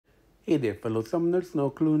Hey there, fellow summoners, No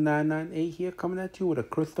Clue 998 here, coming at you with a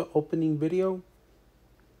crystal opening video.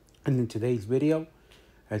 And in today's video,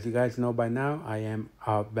 as you guys know by now, I am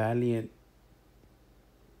a Valiant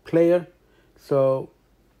player. So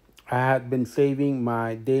I had been saving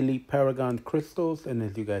my daily Paragon crystals, and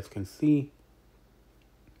as you guys can see,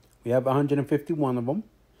 we have 151 of them.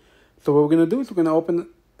 So what we're going to do is we're going to open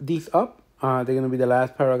these up. They're going to be the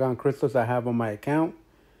last Paragon crystals I have on my account.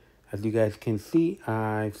 As you guys can see,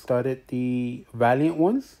 I've started the Valiant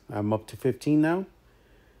ones. I'm up to 15 now.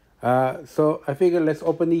 So I figured let's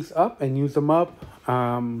open these up and use them up.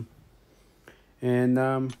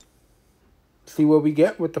 See what we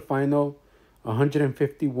get with the final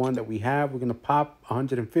 151 that we have. We're going to pop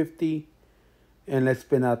 150. And let's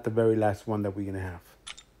spin out the very last one that we're going to have.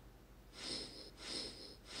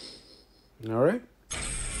 All right.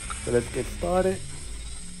 So let's get started.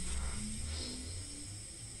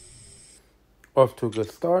 Off to a good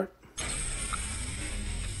start.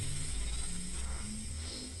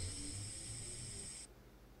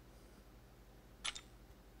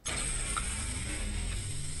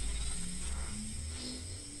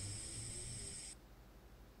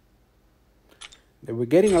 We're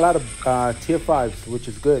getting a lot of tier 5s, which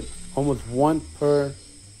is good. Almost 1 per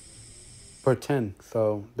 10.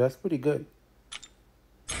 So that's pretty good.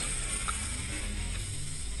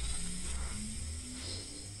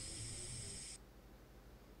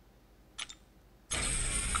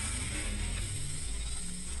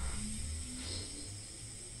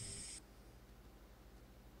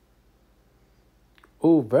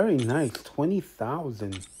 Oh, very nice.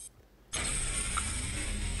 20,000.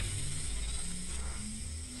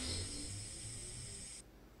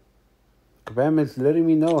 Kabam is letting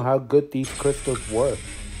me know how good these crystals were.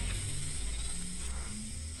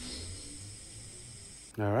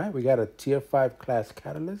 All right, we got a tier 5 class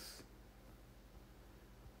catalyst.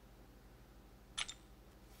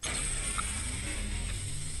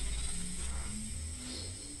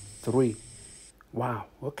 Three. Wow,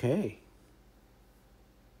 okay.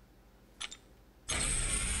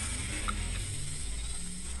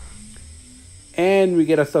 And we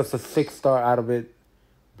get ourselves a 6-star out of it.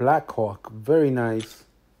 Black Hawk, very nice.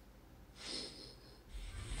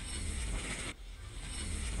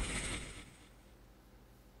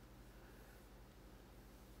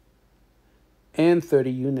 And 30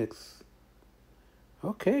 units.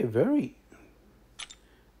 Okay, very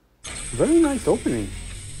nice opening.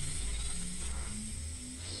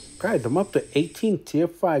 Guys, I'm up to 18 tier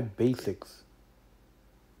 5 basics.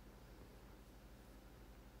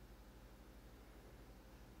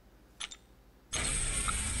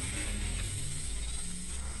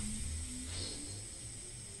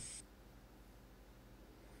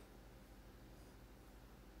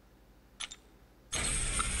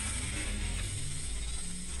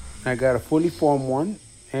 I got a fully formed one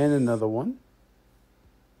and another one.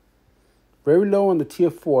 Very low on the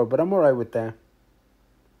tier 4, but I'm alright with that.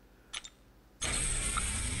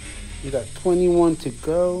 We got 21 to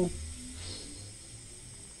go.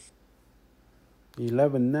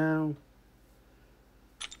 11 now.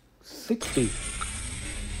 60.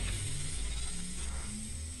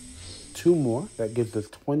 2 more. That gives us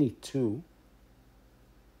 22.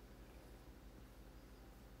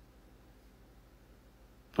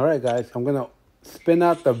 All right, guys, I'm going to spin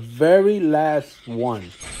out the very last one.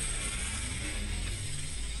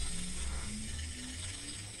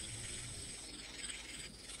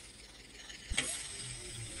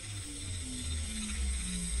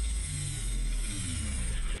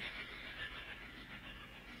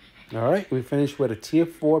 All right, we finished with a tier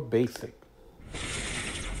 4 basic.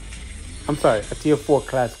 I'm sorry, a tier 4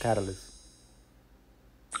 class catalyst.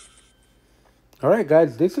 All right,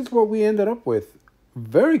 guys, this is what we ended up with.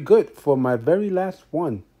 Very good for my very last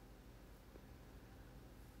one.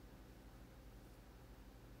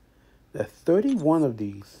 There's 31 of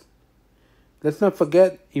these. Let's not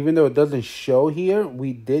forget, even though it doesn't show here,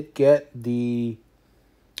 we did get the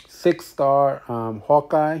 6-star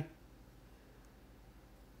Hawkeye.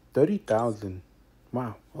 30,000.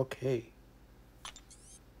 Wow, okay.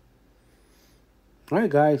 All right,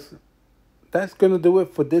 guys. That's going to do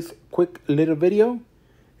it for this quick little video.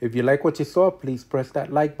 If you like what you saw, please press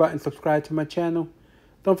that like button, subscribe to my channel.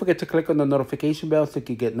 Don't forget to click on the notification bell so you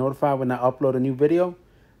can get notified when I upload a new video.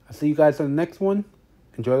 I'll see you guys on the next one.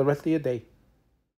 Enjoy the rest of your day.